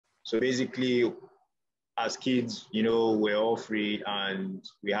So basically, as kids, we're all free and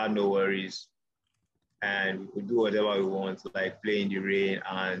we had no worries and we could do whatever we want, like play in the rain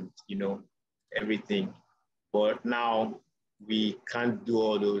and, everything. But now we can't do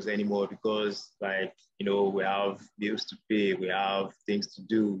all those anymore because we have bills to pay, we have things to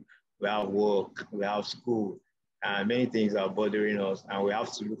do, we have work, we have school, and many things are bothering us and we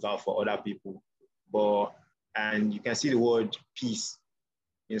have to look out for other people. And you can see the word peace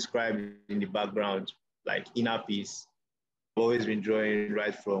inscribed in the background, like inner peace. I've always been drawing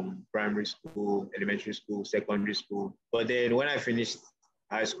right from primary school, elementary school, secondary school. But then when I finished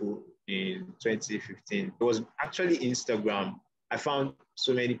high school in 2015, it was actually Instagram. I found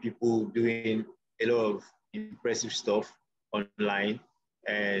so many people doing a lot of impressive stuff online.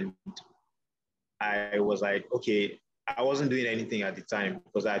 And I was like, okay, I wasn't doing anything at the time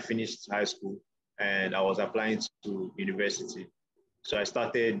because I finished high school and I was applying to university. So I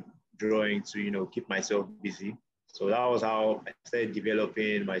started drawing to, keep myself busy. So that was how I started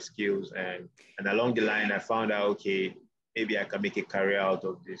developing my skills. And along the line, I found out, okay, maybe I can make a career out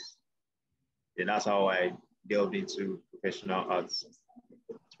of this. And that's how I delved into professional arts.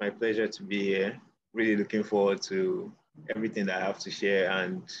 It's my pleasure to be here. Really looking forward to everything that I have to share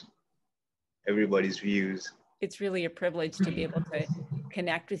and everybody's views. It's really a privilege to be able to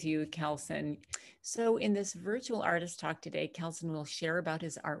connect with you, Kelsen. So in this virtual artist talk today, Kelsen will share about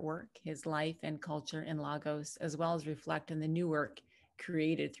his artwork, his life and culture in Lagos, as well as reflect on the new work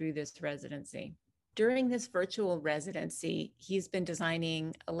created through this residency. During this virtual residency, he's been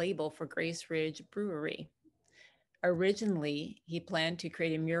designing a label for Grace Ridge Brewery. Originally, he planned to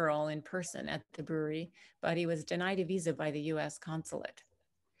create a mural in person at the brewery, but he was denied a visa by the US Consulate.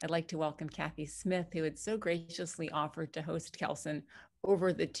 I'd like to welcome Kathy Smith, who had so graciously offered to host Kelsen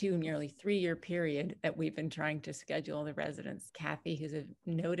over the nearly 3-year period that we've been trying to schedule the residence. Kathy, who's a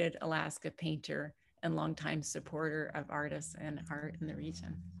noted Alaska painter and longtime supporter of artists and art in the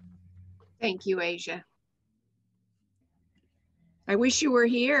region. Thank you, Asia. I wish you were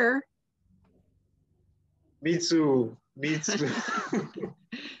here. Me too. Me too.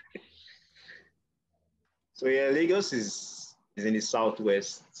 So yeah, Lagos is in the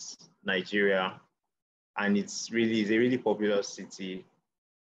southwest Nigeria, and it's a really popular city.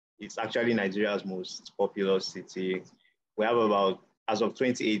 It's actually Nigeria's most popular city. We have about, as of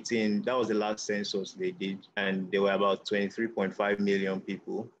 2018, that was the last census they did, and there were about 23.5 million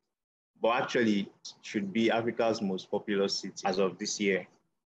people. But actually, it should be Africa's most popular city as of this year.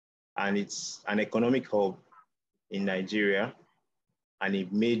 And it's an economic hub in Nigeria and a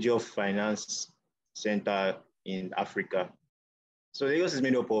major finance center in Africa. So Lagos is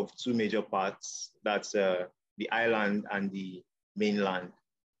made up of two major parts. That's the island and the mainland.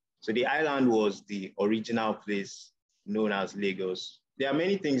 So the island was the original place known as Lagos. There are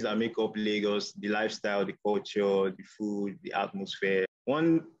many things that make up Lagos: the lifestyle, the culture, the food, the atmosphere.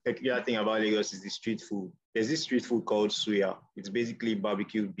 One peculiar thing about Lagos is the street food. There's this street food called suya. It's basically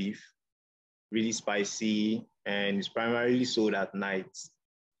barbecued beef, really spicy, and it's primarily sold at night.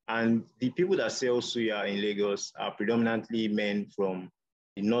 And the people that sell suya in Lagos are predominantly men from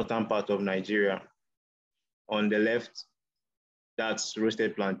the northern part of Nigeria. On the left, that's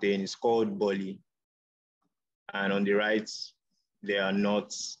roasted plantain. It's called boli. And on the right, there are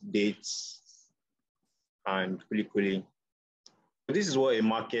nuts, dates, and kulikuli. This is what a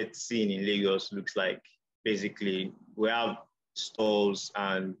market scene in Lagos looks like. Basically, we have stalls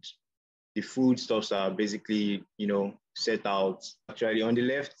and the foodstuffs are basically, set out. Actually, on the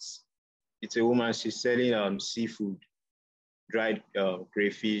left, it's a woman, she's selling seafood, dried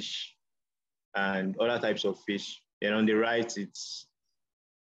crayfish, and other types of fish. And on the right, it's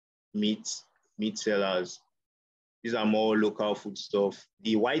meat sellers. These are more local food stuff.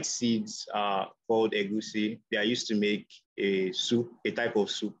 The white seeds are called egusi. They are used to make a soup, a type of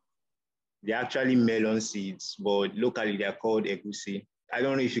soup. They're actually melon seeds, but locally they're called egusi. I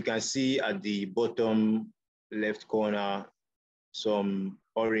don't know if you can see at the bottom left corner some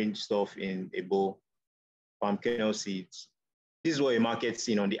orange stuff in a bowl, palm kernel seeds. This is what a market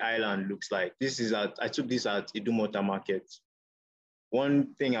scene on the island looks like. I took this at Idumota Market.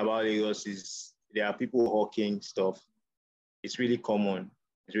 One thing about Lagos is there are people hawking stuff. It's really common.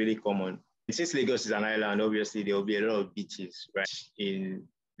 It's really common. And since Lagos is an island, obviously there will be a lot of beaches, right, in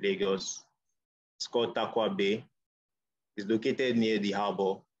Lagos. It's called Takwa Bay. It's located near the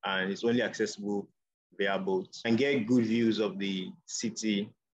harbor and it's only accessible via boats, and get good views of the city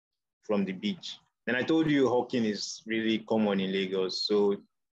from the beach. And I told you hawking is really common in Lagos. So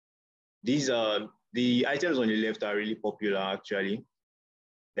these are the items on the left are really popular actually.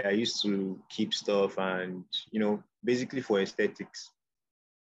 They are used to keep stuff and, basically for aesthetics.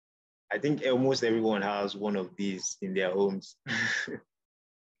 I think almost everyone has one of these in their homes.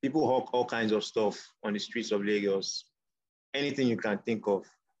 People hawk all kinds of stuff on the streets of Lagos. Anything you can think of.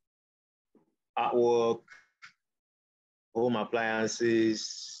 Artwork, home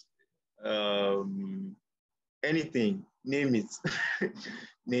appliances, anything, name it.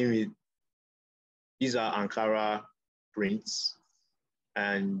 Name it. These are Ankara prints.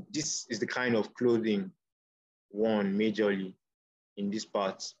 And this is the kind of clothing worn majorly in this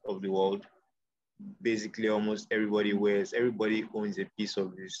part of the world. Basically, almost everybody owns a piece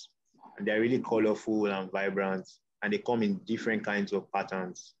of this. And they're really colorful and vibrant, and they come in different kinds of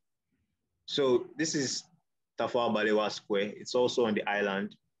patterns. So this is Tafawa Balewa Square. It's also on the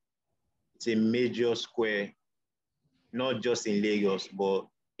island. It's a major square, not just in Lagos, but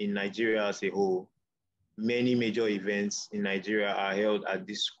in Nigeria as a whole. Many major events in Nigeria are held at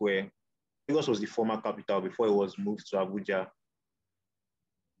this square. Lagos was the former capital before it was moved to Abuja.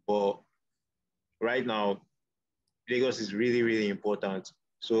 But right now, Lagos is really, really important.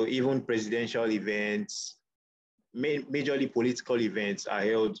 So even presidential events, majorly political events are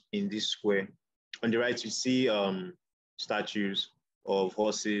held in this square. On the right, you see statues of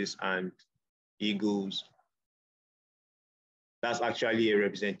horses and eagles. That's actually a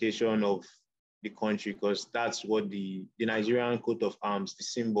representation of the country, because that's what the Nigerian coat of arms, the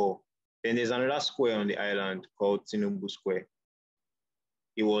symbol. Then there's another square on the island called Tinubu Square.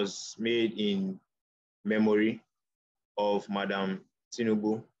 It was made in memory of Madam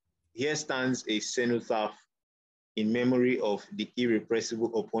Tinubu. Here stands a cenotaph in memory of the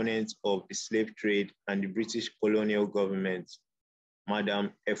irrepressible opponent of the slave trade and the British colonial government,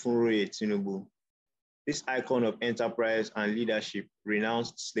 Madam Efunroye Tinubu. This icon of enterprise and leadership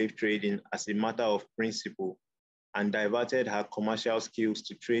renounced slave trading as a matter of principle and diverted her commercial skills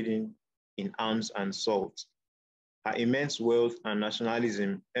to trading in arms and salt. Her immense wealth and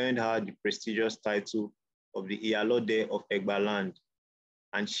nationalism earned her the prestigious title of the Iyalode of Egbaland,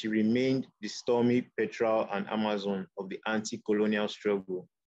 and she remained the stormy petrel and Amazon of the anti-colonial struggle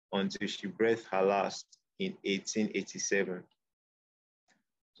until she breathed her last in 1887.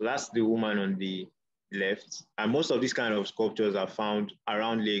 So that's the woman on the left. And most of these kind of sculptures are found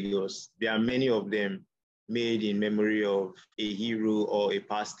around Lagos. There are many of them made in memory of a hero or a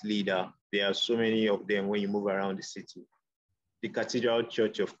past leader. There are so many of them when you move around the city. The Cathedral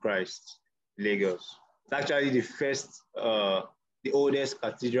Church of Christ, Lagos. It's actually the oldest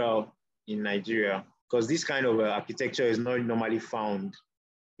cathedral in Nigeria, because this kind of architecture is not normally found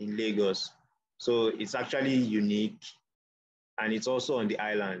in Lagos. So it's actually unique, and it's also on the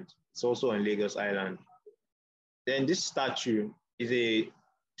island. It's also on Lagos Island. Then this statue is a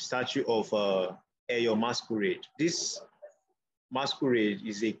statue of Eyo Masquerade. This masquerade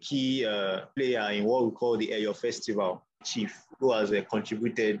is a key player in what we call the Eyo Festival. Chief who has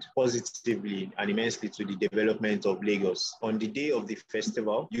contributed positively and immensely to the development of Lagos. On the day of the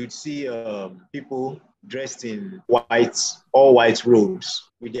festival, you'd see people dressed in all white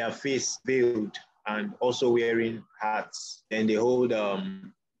robes with their face veiled and also wearing hats. And they hold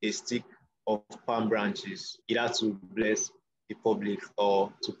a stick of palm branches, either to bless the public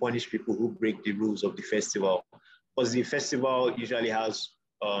or to punish people who break the rules of the festival. Because the festival usually has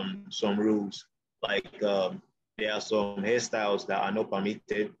some rules, like there are some hairstyles that are not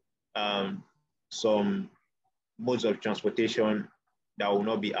permitted, some modes of transportation that will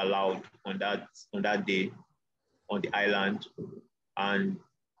not be allowed on that day on the island. And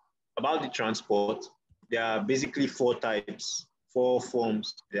about the transport, there are basically four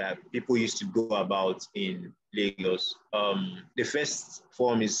forms that people used to go about in Lagos. The first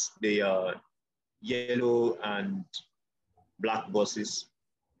form is the yellow and black buses.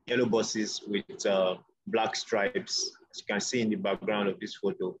 Yellow buses with black stripes, as you can see in the background of this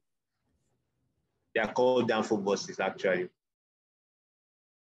photo. They are called Danfo buses, actually.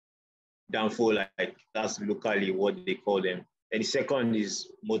 Danfo, like that's locally what they call them. And the second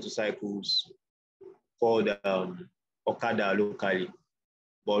is motorcycles called Okada locally.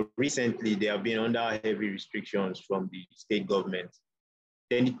 But recently, they have been under heavy restrictions from the state government.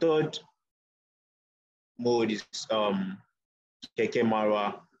 Then the third mode is Keke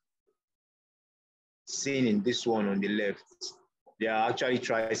Marwa, seen in this one on the left. They are actually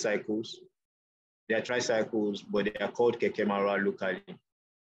tricycles. They are tricycles, but they are called Keke Marwa locally.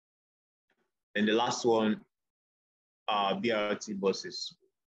 And the last one are BRT buses,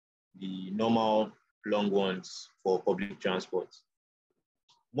 the normal long ones for public transport.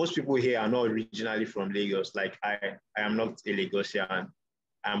 Most people here are not originally from Lagos. Like I am not a Lagosian.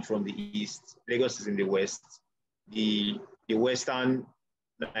 I'm from the east. Lagos is in the west. The western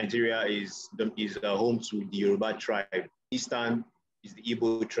Nigeria is home to the Yoruba tribe. Eastern is the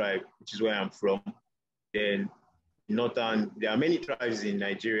Igbo tribe, which is where I'm from. Then northern, there are many tribes in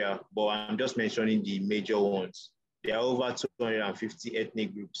Nigeria, but I'm just mentioning the major ones. There are over 250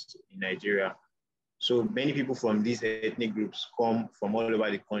 ethnic groups in Nigeria. So many people from these ethnic groups come from all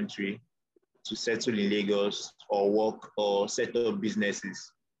over the country to settle in Lagos or work or set up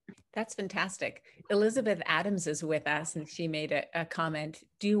businesses. That's fantastic. Elizabeth Adams is with us, and she made a comment,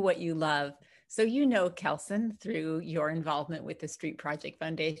 do what you love. So you know Kelsen through your involvement with the Street Project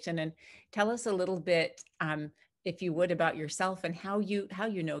Foundation, and tell us a little bit, if you would, about yourself and how you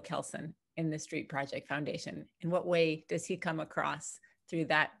know Kelsen in the Street Project Foundation. In what way does he come across through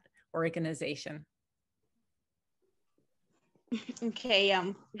that organization? Okay,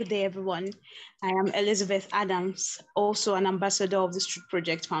 good day, everyone. I am Elizabeth Adams, also an ambassador of the Street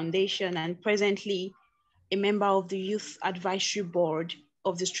Project Foundation and presently a member of the Youth Advisory Board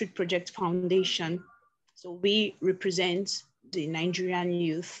of the Street Project Foundation. So we represent the Nigerian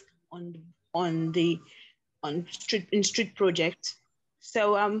youth in Street Project.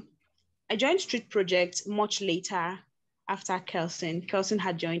 So I joined Street Project much later after Kelsen. Kelsen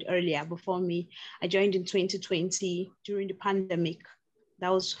had joined earlier before me. I joined in 2020 during the pandemic.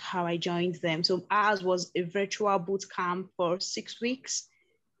 That was how I joined them. So ours was a virtual boot camp for 6 weeks.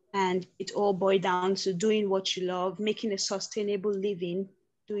 And it all boiled down to doing what you love, making a sustainable living,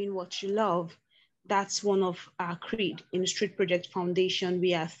 doing what you love. That's one of our creed in the Street Project Foundation.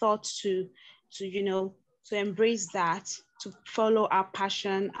 We are taught to embrace that, to follow our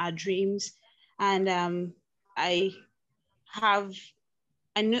passion, our dreams. And I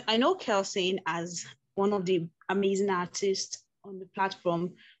know Kelsen as one of the amazing artists on the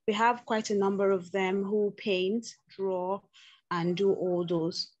platform. We have quite a number of them who paint, draw, and do all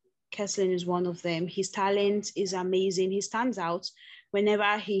those. Kelsen is one of them. His talent is amazing. He stands out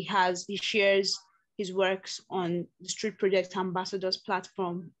whenever he shares his works on the Street Project Ambassadors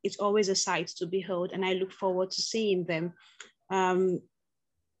platform. It's always a sight to behold, and I look forward to seeing them. I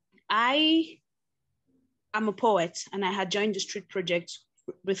am a poet, and I had joined the Street Project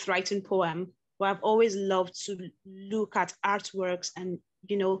with writing poem, but I've always loved to look at artworks, and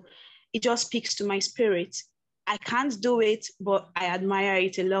it just speaks to my spirit. I can't do it, but I admire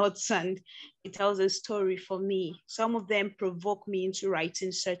it a lot, and it tells a story for me. Some of them provoke me into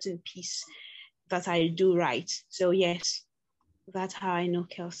writing certain piece that I do write. So yes, that's how I know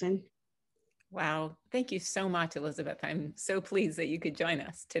Kelsen. Wow, thank you so much, Elizabeth. I'm so pleased that you could join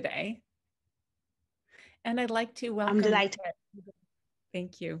us today. And I'd like to welcome— I'm delighted.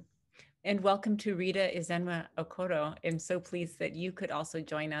 Thank you. And welcome to Rita Izenwa Okoro. I'm so pleased that you could also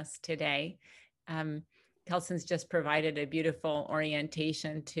join us today. Kelsen's just provided a beautiful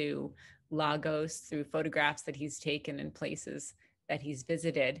orientation to Lagos through photographs that he's taken in places that he's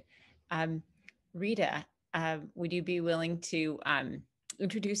visited. Rita, would you be willing to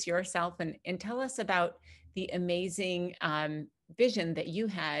introduce yourself and tell us about the amazing vision that you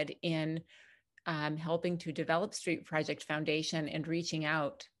had in helping to develop Street Project Foundation and reaching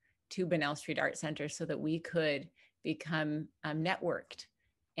out to Bunnell Street Art Center so that we could become networked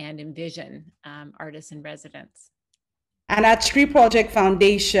and envision artists in residence? And at Street Project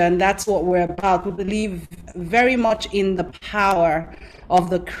Foundation, that's what we're about. We believe very much in the power of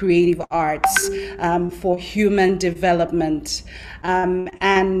the creative arts for human development. And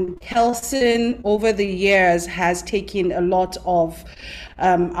Kelsen, over the years, has taken a lot of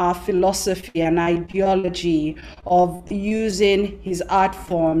our philosophy and ideology of using his art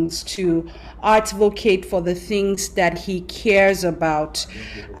forms to advocate for the things that he cares about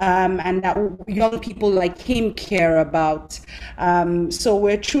and that young people like him care about. So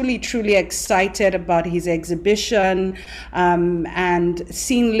we're truly, truly excited about his exhibition and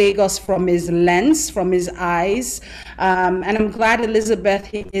seeing Lagos from his lens, from his eyes. And I'm glad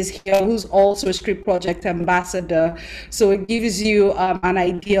Elizabeth is here, who's also a Street Project ambassador. So it gives you an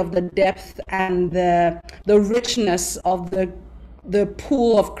idea of the depth and the richness of the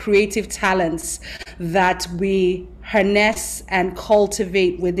pool of creative talents that we harness and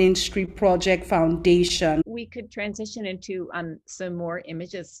cultivate within Street Project Foundation. We could transition into some more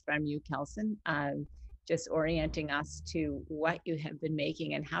images from you, Kelsen, just orienting us to what you have been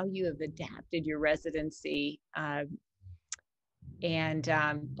making and how you have adapted your residency. And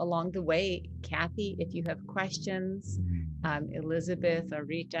along the way, Kathy, if you have questions, Elizabeth or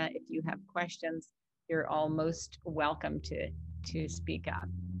Rita, if you have questions, you're all most welcome to speak up.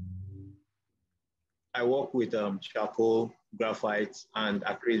 I work with charcoal, graphite, and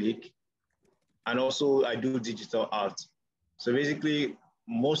acrylic. And also I do digital art. So basically,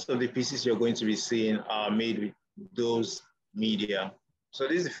 most of the pieces you're going to be seeing are made with those media. So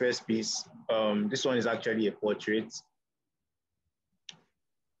this is the first piece. This one is actually a portrait.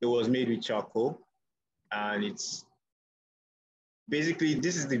 it was made with charcoal, and it's basically,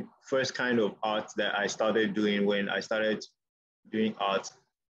 this is the first kind of art that I started doing when I started doing art.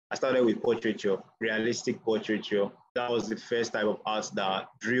 I started with portraiture, realistic portraiture. That was the first type of art that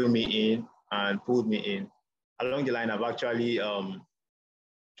drew me in and pulled me in. Along the line, I've actually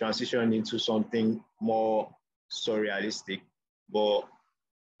transitioned into something more surrealistic. But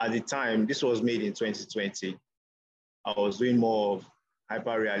at the time, this was made in 2020. I was doing more of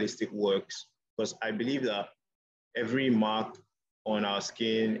hyper-realistic works because I believe that every mark on our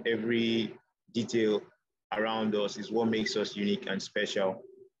skin, every detail around us is what makes us unique and special.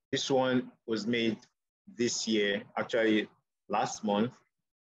 This one was made this year, actually last month.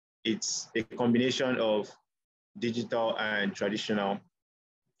 It's a combination of digital and traditional.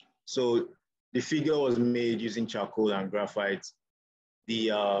 So the figure was made using charcoal and graphite.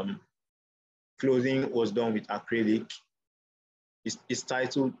 The clothing was done with acrylic. It's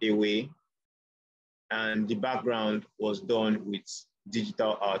titled Away, and the background was done with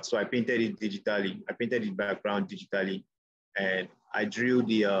digital art. So I painted it digitally. I painted the background digitally, and I drew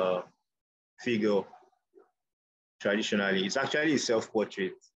the figure traditionally. It's actually a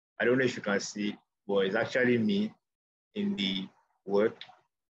self-portrait. I don't know if you can see, but it's actually me in the work.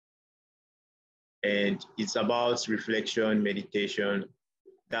 And it's about reflection, meditation.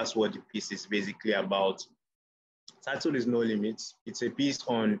 That's what the piece is basically about. Title is No Limits. It's a piece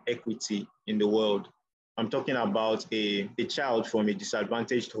on equity in the world. I'm talking about a child from a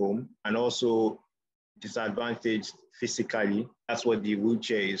disadvantaged home and also disadvantaged physically. That's what the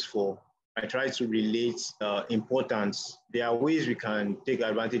wheelchair is for. I try to relate importance. There are ways we can take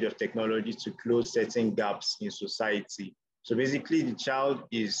advantage of technology to close certain gaps in society. So basically, the child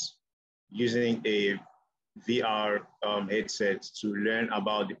is using a VR headset to learn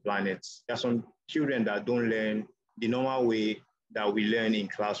about the planet. There are some children that don't learn the normal way that we learn in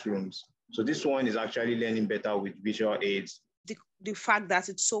classrooms. So this one is actually learning better with visual aids. The fact that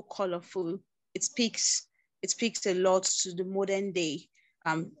it's so colorful, it speaks a lot to the modern day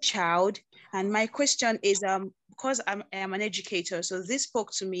child. And my question is, because I am an educator, so this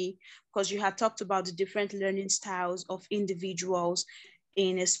spoke to me because you had talked about the different learning styles of individuals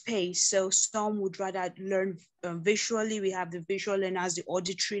in a space. So some would rather learn visually. We have the visual learners, the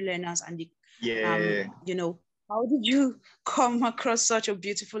auditory learners, and the, how did you come across such a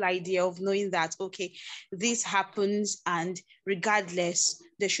beautiful idea of knowing that, okay, this happens and regardless,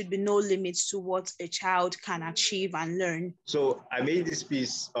 there should be no limits to what a child can achieve and learn? So I made this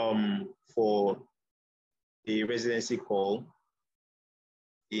piece for a residency call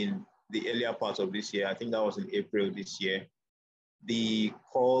in the earlier part of this year. I think that was in April this year. The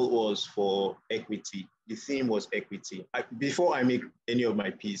call was for equity. The theme was equity. Before I make any of my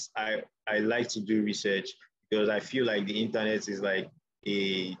piece, I like to do research because I feel like the internet is like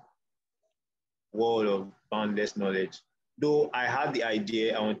a world of boundless knowledge. Though I had the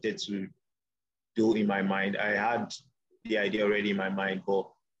idea I wanted to do in my mind, I had the idea already in my mind, but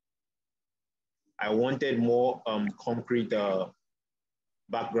I wanted more concrete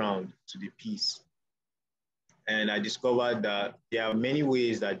background to the piece. And I discovered that there are many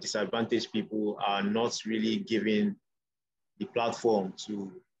ways that disadvantaged people are not really given the platform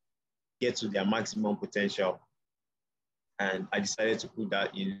to get to their maximum potential. And I decided to put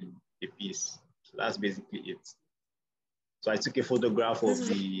that in a piece. So that's basically it. So I took a photograph of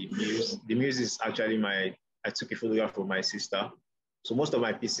the muse. The muse is actually I took a photograph of my sister. So most of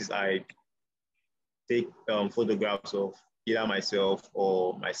my pieces, I take photographs of either myself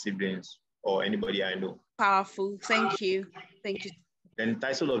or my siblings or anybody I know. Powerful, thank you. Thank you. And the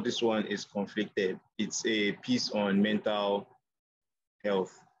title of this one is Conflicted. It's a piece on mental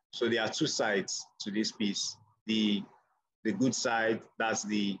health. So there are two sides to this piece. The good side, that's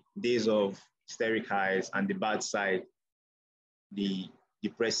the days of hysteric highs, and the bad side, the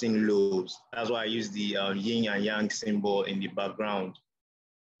depressing lows. That's why I use the yin and yang symbol in the background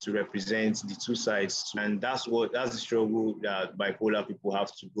to represent the two sides. And that's the struggle that bipolar people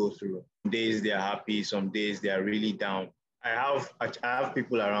have to go through. Some days they're happy, some days they're really down. I have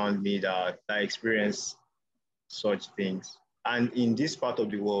people around me that experience such things. And in this part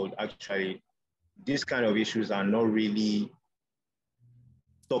of the world, actually, these kind of issues are not really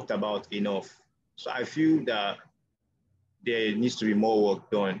talked about enough. So I feel that there needs to be more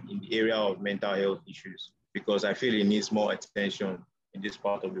work done in the area of mental health issues, because I feel it needs more attention in this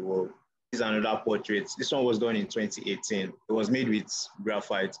part of the world. This is another portrait. This one was done in 2018. It was made with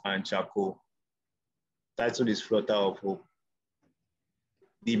graphite and charcoal. The title is Flutter of Hope.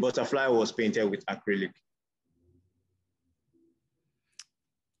 The butterfly was painted with acrylic.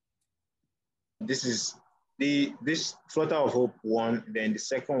 This This Flutter of Hope 1, then the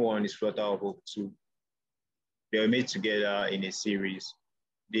second one is Flutter of Hope 2. They were made together in a series.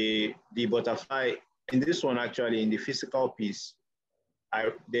 The butterfly, in this one actually, in the physical piece,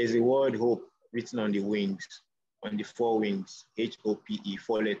 there's a word hope written on the wings, on the 4 wings, HOPE,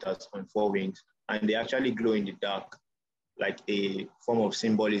 4 letters on 4 wings, and they actually glow in the dark, like a form of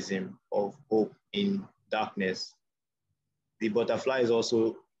symbolism of hope in darkness. The butterfly is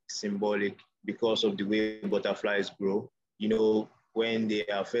also symbolic because of the way butterflies grow. You know, when they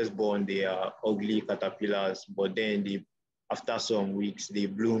are first born, they are ugly caterpillars, but then after some weeks, they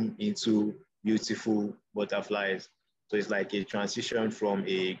bloom into beautiful butterflies. So it's like a transition from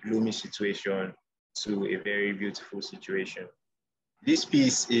a gloomy situation to a very beautiful situation. This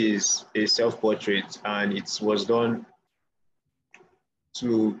piece is a self-portrait, and it was done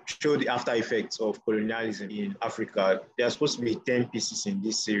to show the after effects of colonialism in Africa. There are supposed to be 10 pieces in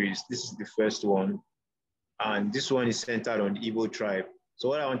this series. This is the first one. And this one is centered on the Igbo tribe. So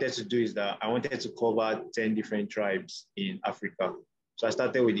what I wanted to do is that I wanted to cover 10 different tribes in Africa. So I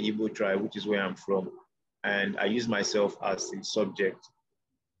started with the Igbo tribe, which is where I'm from. And I used myself as the subject.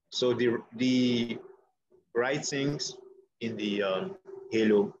 So the writings in the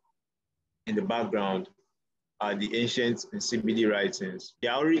halo, in the background, are the ancient Nsibidi writings.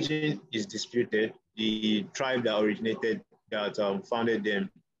 Their origin is disputed. The tribe that originated, that founded them,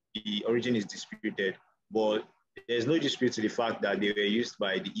 the origin is disputed, but there's no dispute to the fact that they were used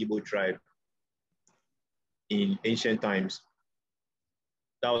by the Igbo tribe in ancient times.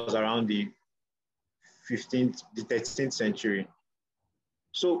 That was around the 13th century.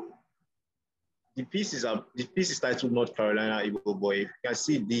 So the piece is titled North Carolina Igbo Boy. You can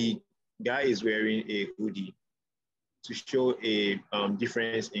see the guy is wearing a hoodie to show a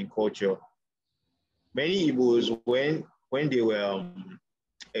difference in culture. Many Igbos, when they were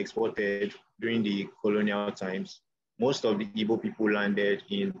exported during the colonial times, most of the Igbo people landed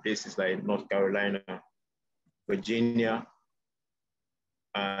in places like North Carolina, Virginia,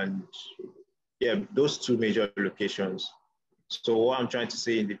 and yeah, those 2 major locations. So what I'm trying to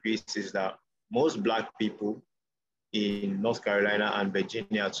say in the piece is that most Black people in North Carolina and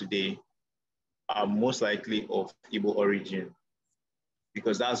Virginia today are most likely of Igbo origin,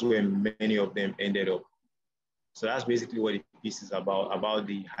 because that's where many of them ended up. So that's basically what the piece is about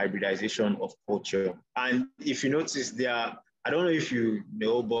the hybridization of culture. And if you notice, I don't know if you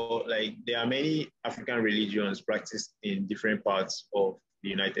know, but like there are many African religions practiced in different parts of the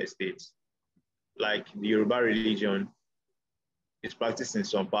United States. Like the Yoruba religion is practiced in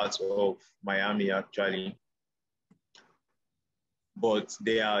some parts of Miami, actually. But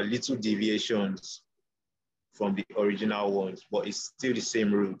there are little deviations from the original ones, but it's still the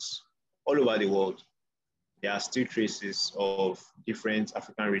same roots. All over the world, there are still traces of different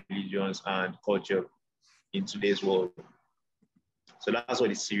African religions and culture in today's world. So that's what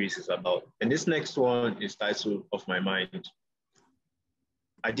this series is about. And this next one is titled Of My Mind.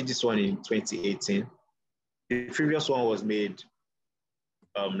 I did this one in 2018. The previous one was made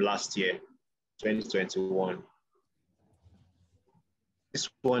last year, 2021. This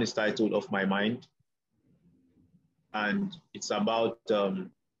one is titled Of My Mind. And it's about,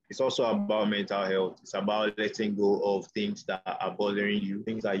 it's also about mental health. It's about letting go of things that are bothering you,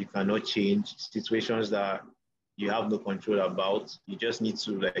 things that you cannot change, situations that you have no control about. You just need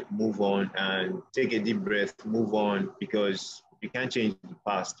to like move on and take a deep breath, move on, because you can't change the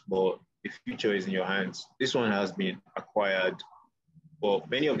past, but the future is in your hands. This one has been acquired, but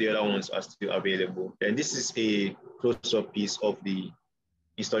many of the other ones are still available. And this is a close-up piece of the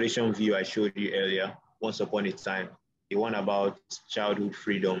installation view I showed you earlier, Once Upon a Time, the one about childhood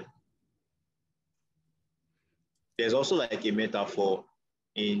freedom. There's also like a metaphor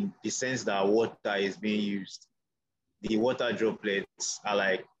in the sense that water is being used. The water droplets are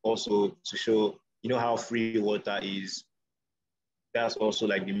like also to show, you know how free water is. That's also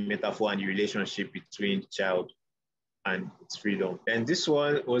like the metaphor and the relationship between the child and its freedom. And this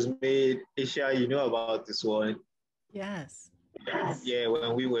one was made, Aisha, you know about this one? Yes. Yeah,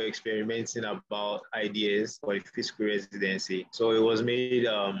 when we were experimenting about ideas for a physical residency. So it was made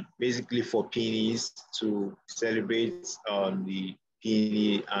basically for peonies to celebrate the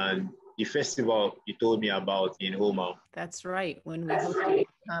peony and the festival you told me about in Houma. That's right, when we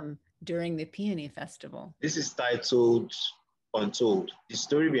hosted during the Peony Festival. This is titled Untold. The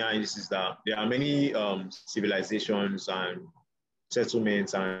story behind this is that there are many civilizations and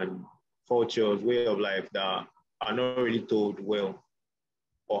settlements and cultures, way of life that are not really told well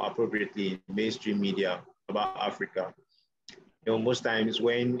or appropriately in mainstream media about Africa. You know, most times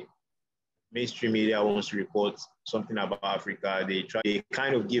when mainstream media wants to report something about Africa, they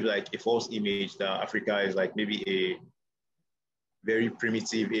kind of give like a false image that Africa is like maybe a very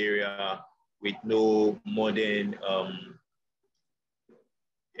primitive area with no modern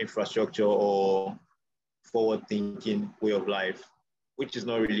infrastructure or forward-thinking way of life, which is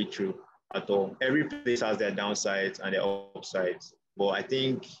not really true at all. Every place has their downsides and their upsides, but I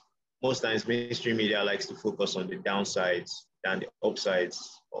think most times mainstream media likes to focus on the downsides than the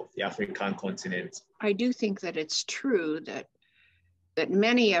upsides of the African continent. I do think that it's true that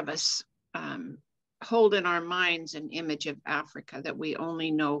many of us hold in our minds an image of Africa that we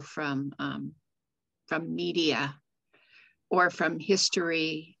only know from media or from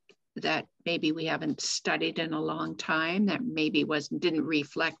history that maybe we haven't studied in a long time, that maybe didn't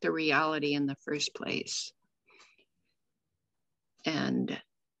reflect the reality in the first place. And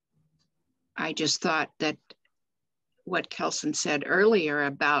I just thought that what Kelsen said earlier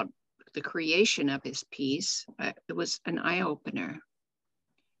about the creation of his piece, it was an eye-opener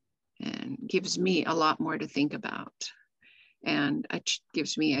and gives me a lot more to think about, and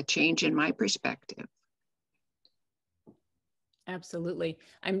gives me a change in my perspective. Absolutely.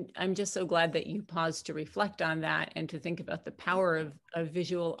 I'm just so glad that you paused to reflect on that and to think about the power of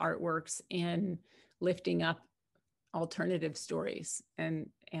visual artworks in lifting up alternative stories and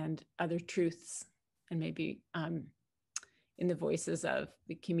other truths, and maybe in the voices of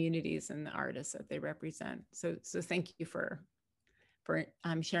the communities and the artists that they represent. So thank you for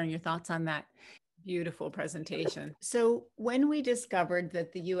sharing your thoughts on that. Beautiful presentation. So when we discovered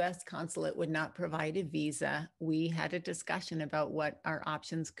that the US Consulate would not provide a visa, we had a discussion about what our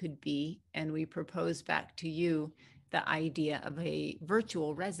options could be, and we proposed back to you the idea of a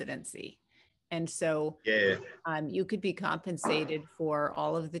virtual residency. And so you could be compensated for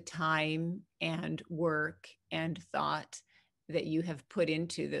all of the time and work and thought that you have put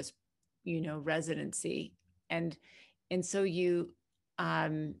into this, residency. And so you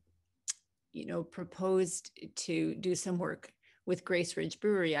proposed to do some work with Grace Ridge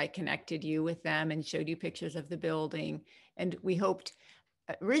Brewery. I connected you with them and showed you pictures of the building. And we hoped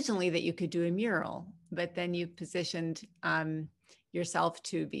originally that you could do a mural, but then you positioned yourself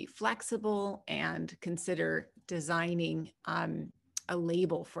to be flexible and consider designing a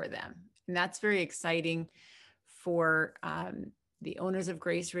label for them. And that's very exciting for the owners of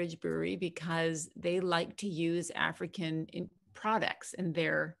Grace Ridge Brewery, because they like to use African products in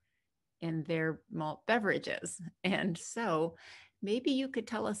their malt beverages. And so maybe you could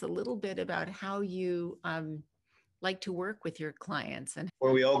tell us a little bit about how you like to work with your clients. And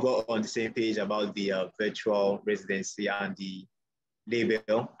when we all got on the same page about the virtual residency and the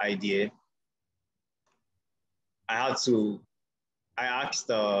label idea, I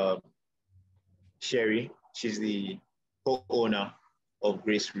asked Sherry, she's the co-owner of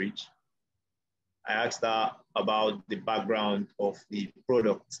Grace Ridge. I asked her about the background of the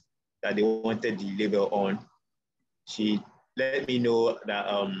product that they wanted the label on. She let me know that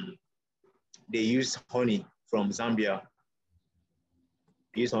they use honey from Zambia.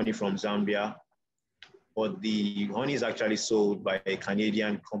 They use honey from Zambia, but the honey is actually sold by a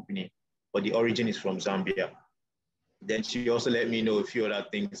Canadian company, but the origin is from Zambia. Then she also let me know a few other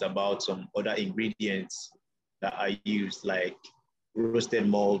things about some other ingredients that I used, like roasted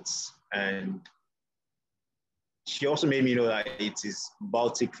malts, and she also made me know that it is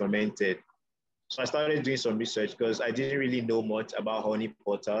Baltic fermented. So I started doing some research because I didn't really know much about honey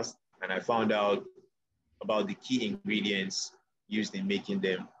porters, and I found out about the key ingredients used in making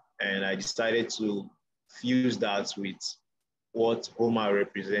them. And I decided to fuse that with what Homa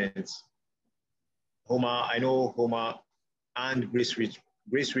represents. I know Homa and Grace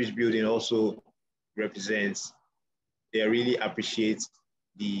Ridge Building also represents. They really appreciate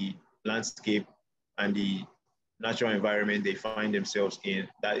the landscape and the natural environment they find themselves in.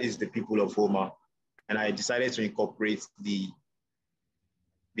 That is the people of Homa. And I decided to incorporate the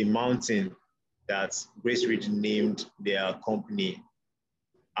mountain that Grace Ridge named their company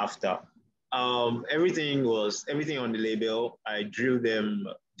after. Everything on the label, I drew them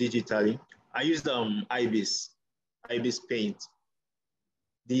digitally. I used Ibis paint.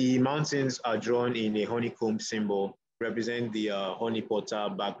 The mountains are drawn in a honeycomb symbol, represent the honey porter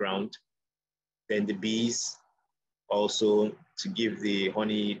background. Then the bees also to give the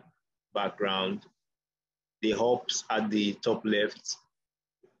honey background. The hops at the top left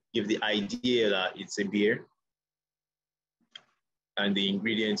give the idea that it's a beer, and the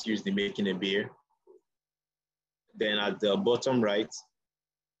ingredients used in making a beer. Then at the bottom right,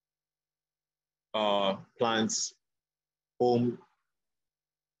 plants home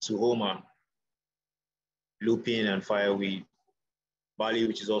to Homa, lupin and fireweed. barley,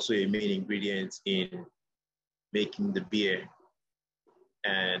 which is also a main ingredient in making the beer.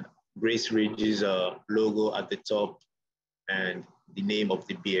 And Grace Ridge's logo at the top and the name of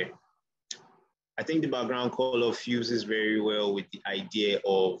the beer. I think the background color fuses very well with the idea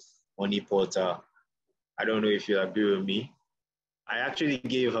of honey porter. I don't know if you agree with me. I actually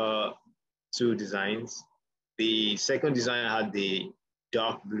gave her 2 designs. The second design had the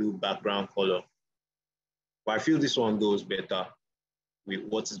dark blue background color, but I feel this one goes better with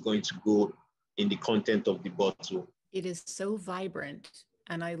what is going to go in the content of the bottle. It is so vibrant,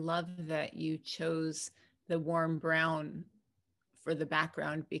 and I love that you chose the warm brown for the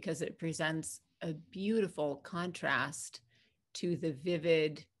background because it presents a beautiful contrast to the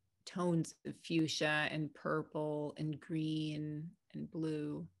vivid tones of fuchsia and purple and green and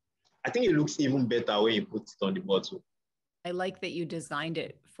blue. I think it looks even better when you put it on the bottle. I like that you designed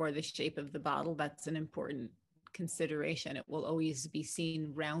it for the shape of the bottle. That's an important consideration. It will always be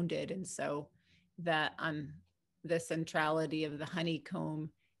seen rounded, and so that the centrality of the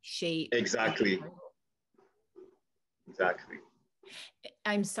honeycomb shape. Exactly.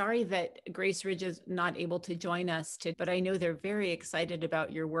 I'm sorry that Grace Ridge is not able to join us, but I know they're very excited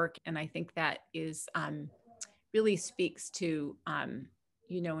about your work, and I think that is really speaks to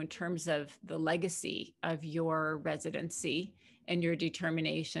in terms of the legacy of your residency and your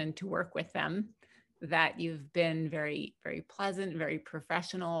determination to work with them, that you've been very, very pleasant, very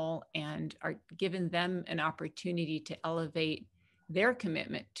professional, and are given them an opportunity to elevate their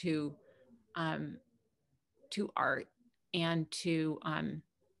commitment to art and to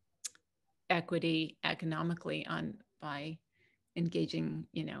equity economically by engaging,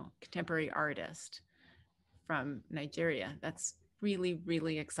 contemporary artists from Nigeria. That's really,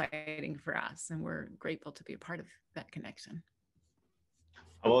 really exciting for us, and we're grateful to be a part of that connection.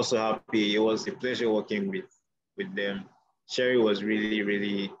 I'm also happy. It was a pleasure working with them. Sherry was really,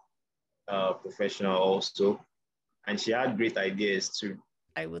 really professional also, and she had great ideas too.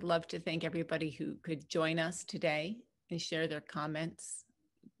 I would love to thank everybody who could join us today and share their comments.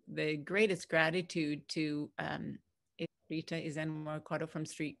 The greatest gratitude to Rita Izenwakoro from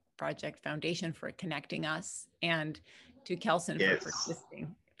Street Project Foundation for connecting us, and to Kelsen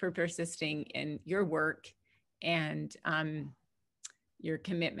for persisting in your work and your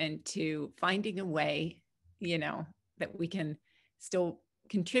commitment to finding a way, that we can still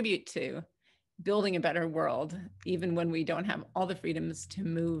contribute to building a better world, even when we don't have all the freedoms to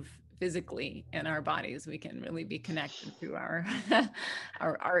move physically in our bodies. We can really be connected through our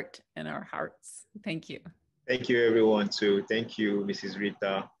our art and our hearts. Thank you. Thank you, everyone, too. Thank you, Mrs.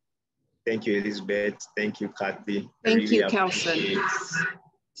 Rita. Thank you, Elizabeth. Thank you, Kathy. Thank you, Kelsen.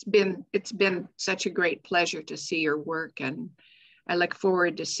 It's been such a great pleasure to see your work, and I look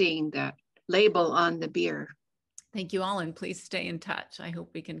forward to seeing the label on the beer. Thank you all, and please stay in touch. I hope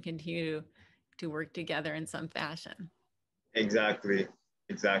we can continue to work together in some fashion. Exactly.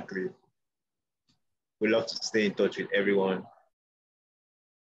 We love to stay in touch with everyone.